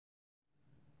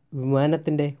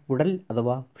വിമാനത്തിൻ്റെ ഉടൽ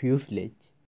അഥവാ ഫ്യൂസ്ലേജ്.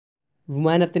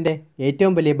 വിമാനത്തിൻ്റെ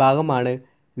ഏറ്റവും വലിയ ഭാഗമാണ്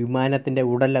വിമാനത്തിൻ്റെ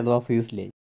ഉടൽ അഥവാ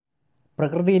ഫ്യൂസ്ലേജ്.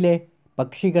 പ്രകൃതിയിലെ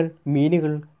പക്ഷികൾ,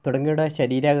 മീനുകൾ തുടങ്ങിയവയുടെ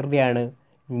ശരീരാകൃതിയാണ്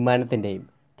വിമാനത്തിൻ്റെയും.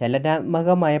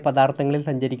 ചലനാത്മകമായ പദാർത്ഥങ്ങളിൽ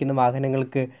സഞ്ചരിക്കുന്ന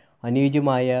വാഹനങ്ങൾക്ക്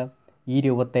അനുയോജ്യമായ ഈ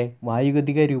രൂപത്തെ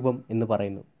വായുഗതിക രൂപം എന്ന്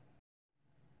പറയുന്നു.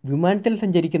 വിമാനത്തിൽ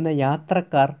സഞ്ചരിക്കുന്ന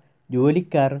യാത്രക്കാർ,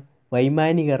 ജോലിക്കാർ,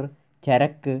 വൈമാനികർ,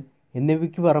 ചരക്ക്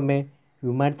എന്നിവയ്ക്ക് പുറമെ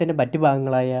വിമാനത്തിൻ്റെ മറ്റ്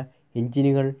ഭാഗങ്ങളായ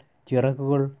എഞ്ചിനുകൾ,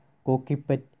 ചിറകുകൾ,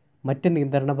 കോക്ക്പിറ്റ്, മറ്റ്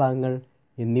നിയന്ത്രണ ഭാഗങ്ങൾ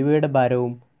എന്നിവയുടെ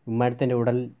ഭാരവും വിമാനത്തിൻ്റെ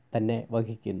ഉടൽ തന്നെ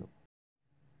വഹിക്കുന്നു.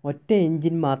 ഒറ്റ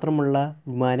എഞ്ചിൻ മാത്രമുള്ള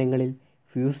വിമാനങ്ങളിൽ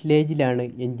ഫ്യൂസ്ലേജിലാണ്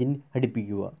എഞ്ചിൻ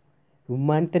ഘടിപ്പിക്കുക.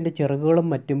 വിമാനത്തിൻ്റെ ചിറകുകളും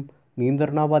മറ്റും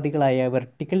നിയന്ത്രണോപാധികളായ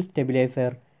വെർട്ടിക്കൽ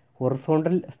സ്റ്റെബിലൈസർ,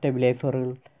 ഹൊറിസോണ്ടൽ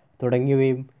സ്റ്റെബിലൈസറുകൾ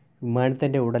തുടങ്ങിയവയും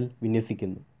വിമാനത്തിൻ്റെ ഉടൽ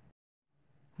വിന്യസിക്കുന്നു.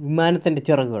 വിമാനത്തിൻ്റെ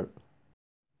ചിറകുകൾ.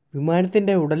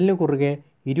 വിമാനത്തിൻ്റെ ഉടലിനു കുറുകെ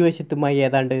ഇരുവശത്തുമായി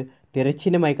ഏതാണ്ട്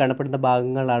തിരശ്ചീനമായി കാണപ്പെടുന്ന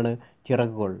ഭാഗങ്ങളാണ്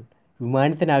ചിറകുകൾ.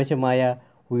 വിമാനത്തിനാവശ്യമായ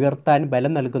ഉയർത്താൻ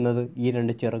ബലം നൽകുന്നത് ഈ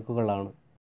രണ്ട് ചിറകുകളാണ്.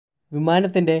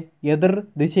 വിമാനത്തിൻ്റെ എതിർ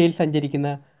ദിശയിൽ സഞ്ചരിക്കുന്ന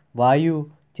വായു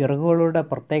ചിറകുകളുടെ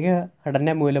പ്രത്യേക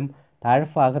ഘടന മൂലം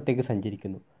താഴ്ഭാഗത്തേക്ക്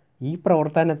സഞ്ചരിക്കുന്നു. ഈ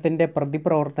പ്രവർത്തനത്തിൻ്റെ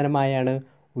പ്രതിപ്രവർത്തനമായാണ്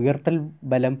ഉയർത്തൽ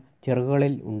ബലം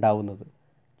ചിറകുകളിൽ ഉണ്ടാവുന്നത്.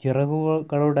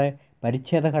 ചിറകുകളുടെ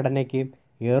പരിച്ഛേദ ഘടനയ്ക്ക്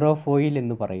എയറോഫോയിൽ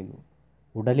എന്ന് പറയുന്നു.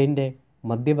 ഉടലിൻ്റെ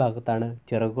മധ്യഭാഗത്താണ്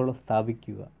ചിറകുകൾ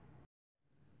സ്ഥാപിക്കുക.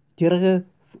 ചിറക്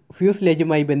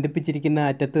ഫ്യൂസ്ലേജുമായി ബന്ധിപ്പിച്ചിരിക്കുന്ന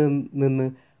അറ്റത്ത് നിന്ന്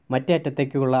മറ്റേ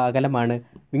അറ്റത്തേക്കുള്ള അകലമാണ്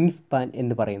വിങ് സ്പാൻ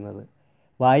എന്ന് പറയുന്നത്.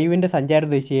 വായുവിൻ്റെ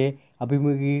സഞ്ചാരദിശയെ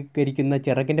അഭിമുഖീകരിക്കുന്ന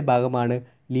ചിറകിൻ്റെ ഭാഗമാണ്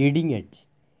ലീഡിംഗ് എഡ്ജ്.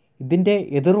 ഇതിൻ്റെ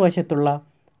എതിർവശത്തുള്ള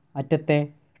അറ്റത്തെ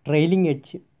ട്രെയിലിംഗ്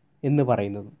എഡ്ജ് എന്ന്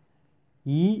പറയുന്നത്.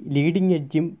 ഈ ലീഡിംഗ്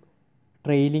എഡ്ജും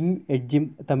ട്രെയിലിംഗ് എഡ്ജും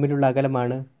തമ്മിലുള്ള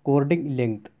അകലമാണ് കോർഡിംഗ്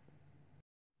ലെങ്ത്.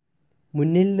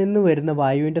 മുന്നിൽ നിന്ന് വരുന്ന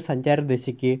വായുവിൻ്റെ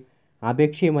സഞ്ചാരദിശയ്ക്ക്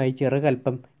ആപേക്ഷികമായി ചിറക്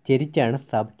അല്പം ചെരിച്ചാണ്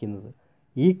സ്ഥാപിക്കുന്നത്.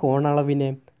 ഈ കോണളവിനെ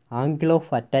ആംഗിൾ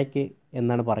ഓഫ് അറ്റാക്ക്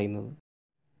എന്നാണ് പറയുന്നത്.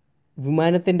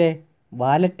 വിമാനത്തിൻ്റെ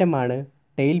വാലറ്റമാണ്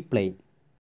ടെയിൽ പ്ലെയിൻ.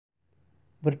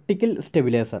 Vertical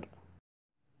stabiliser.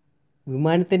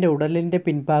 വിമാനത്തിൻ്റെ ഉടലിൻ്റെ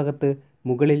പിൻഭാഗത്ത്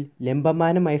മുകളിൽ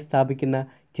ലംബമാനമായി സ്ഥാപിക്കുന്ന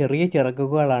ചെറിയ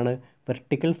ചിറകുകളാണ്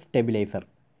വെർട്ടിക്കൽ സ്റ്റെബിലൈസർ.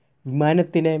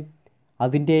 വിമാനത്തിനെ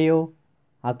അതിൻ്റെയോ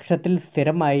അക്ഷത്തിൽ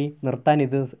സ്ഥിരമായി നിർത്താൻ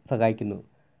ഇത് സഹായിക്കുന്നു.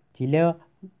 ചില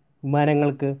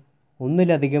വിമാനങ്ങൾക്ക്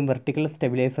ഒന്നിലധികം വെർട്ടിക്കൽ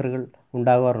സ്റ്റെബിലൈസറുകൾ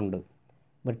ഉണ്ടാകാറുണ്ട്.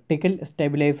 വെർട്ടിക്കൽ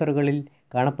സ്റ്റെബിലൈസറുകളിൽ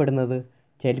കാണപ്പെടുന്നത്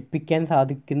ചലിപ്പിക്കാൻ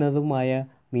സാധിക്കുന്നതുമായ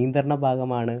നിയന്ത്രണ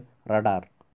ഭാഗമാണ് റഡാർ.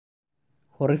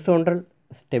 ഹൊറിസോണ്ടൽ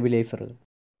സ്റ്റെബിലൈസറുകൾ.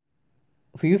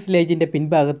 ഫ്യൂസ്ലേജിൻ്റെ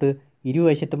പിൻഭാഗത്ത്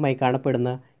ഇരുവശത്തുമായി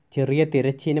കാണപ്പെടുന്ന ചെറിയ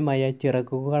തിരശ്ചീനമായ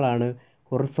ചിറകുകളാണ്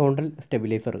ഹൊറിസോണ്ടൽ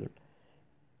സ്റ്റെബിലൈസറുകൾ.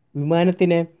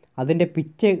 വിമാനത്തിനെ അതിൻ്റെ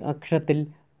പിച്ച് അക്ഷത്തിൽ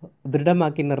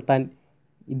ദൃഢമാക്കി നിർത്താൻ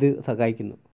ഇത്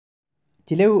സഹായിക്കുന്നു.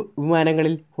 ചില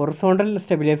വിമാനങ്ങളിൽ ഹൊറിസോണ്ടൽ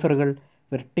സ്റ്റെബിലൈസറുകൾ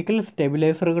വെർട്ടിക്കൽ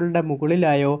സ്റ്റെബിലൈസറുകളുടെ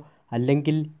മുകളിലായോ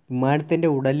അല്ലെങ്കിൽ വിമാനത്തിൻ്റെ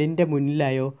ഉടലിൻ്റെ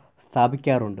മുന്നിലായോ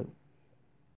സ്ഥാപിക്കാറുണ്ട്.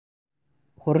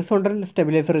 ഹൊറിസോണ്ടൽ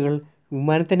സ്റ്റെബിലൈസറുകൾ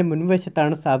വിമാനത്തിൻ്റെ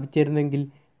മുൻവശത്താണ് സ്ഥാപിച്ചിരുന്നതെങ്കിൽ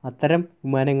അത്തരം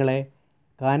വിമാനങ്ങളെ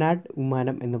കാനാർഡ്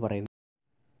വിമാനം എന്ന് പറയുന്നു.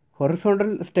 ഹൊറിസോണ്ടൽ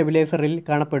സ്റ്റെബിലൈസറിൽ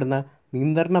കാണപ്പെടുന്ന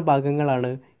നിയന്ത്രണ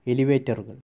ഭാഗങ്ങളാണ്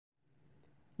എലിവേറ്ററുകൾ.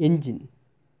 എഞ്ചിൻ.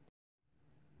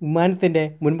 വിമാനത്തിൻ്റെ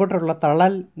മുൻപോട്ടുള്ള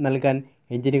തള്ളൽ നൽകാൻ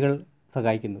എഞ്ചിനുകൾ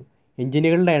സഹായിക്കുന്നു.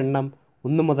 എഞ്ചിനുകളുടെ എണ്ണം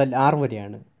 1 മുതൽ 6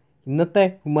 വരെയാണ്. ഇന്നത്തെ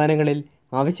വിമാനങ്ങളിൽ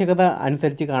ആവശ്യകത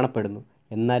അനുസരിച്ച് കാണപ്പെടുന്നു.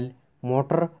 എന്നാൽ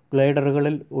മോട്ടോർ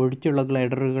ഗ്ലൈഡറുകളിൽ ഒഴിച്ചുള്ള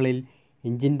ഗ്ലൈഡറുകളിൽ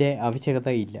എഞ്ചിൻ്റെ ആവശ്യകത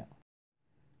ഇല്ല.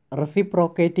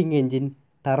 Reciprocating engine,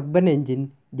 turban engine,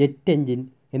 jet engine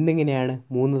എന്നിങ്ങനെയാണ്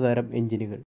 3 തരം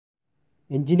എഞ്ചിനുകൾ.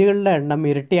 എഞ്ചിനുകളുടെ എണ്ണം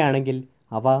ഇരട്ടിയാണെങ്കിൽ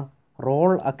അവ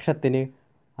റോൾ അക്ഷത്തിന്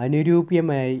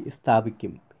അനുരൂപ്യമായി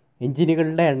സ്ഥാപിക്കും.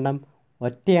 എഞ്ചിനുകളുടെ എണ്ണം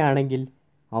ഒറ്റയാണെങ്കിൽ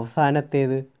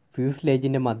അവസാനത്തേത്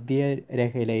ഫ്യൂസ്ലേജിൻ്റെ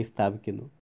മധ്യരേഖയിലായി സ്ഥാപിക്കുന്നു.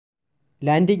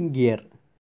 Landing gear.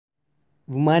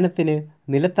 വിമാനത്തിന്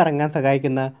നിലത്തിറങ്ങാൻ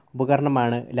സഹായിക്കുന്ന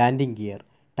ഉപകരണമാണ് ലാൻഡിംഗ് ഗിയർ.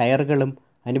 ടയറുകളും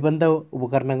അനുബന്ധ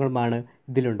ഉപകരണങ്ങളുമാണ്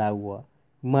ഇതിലുണ്ടാവുക.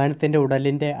 വിമാനത്തിൻ്റെ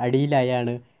ഉടലിൻ്റെ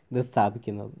അടിയിലായാണ് ഇത്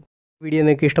സ്ഥാപിക്കുന്നത്. വീഡിയോ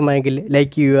നിങ്ങൾക്ക് ഇഷ്ടമായെങ്കിൽ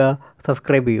ലൈക്ക് ചെയ്യുക,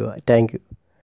 സബ്സ്ക്രൈബ് ചെയ്യുക. Thank you.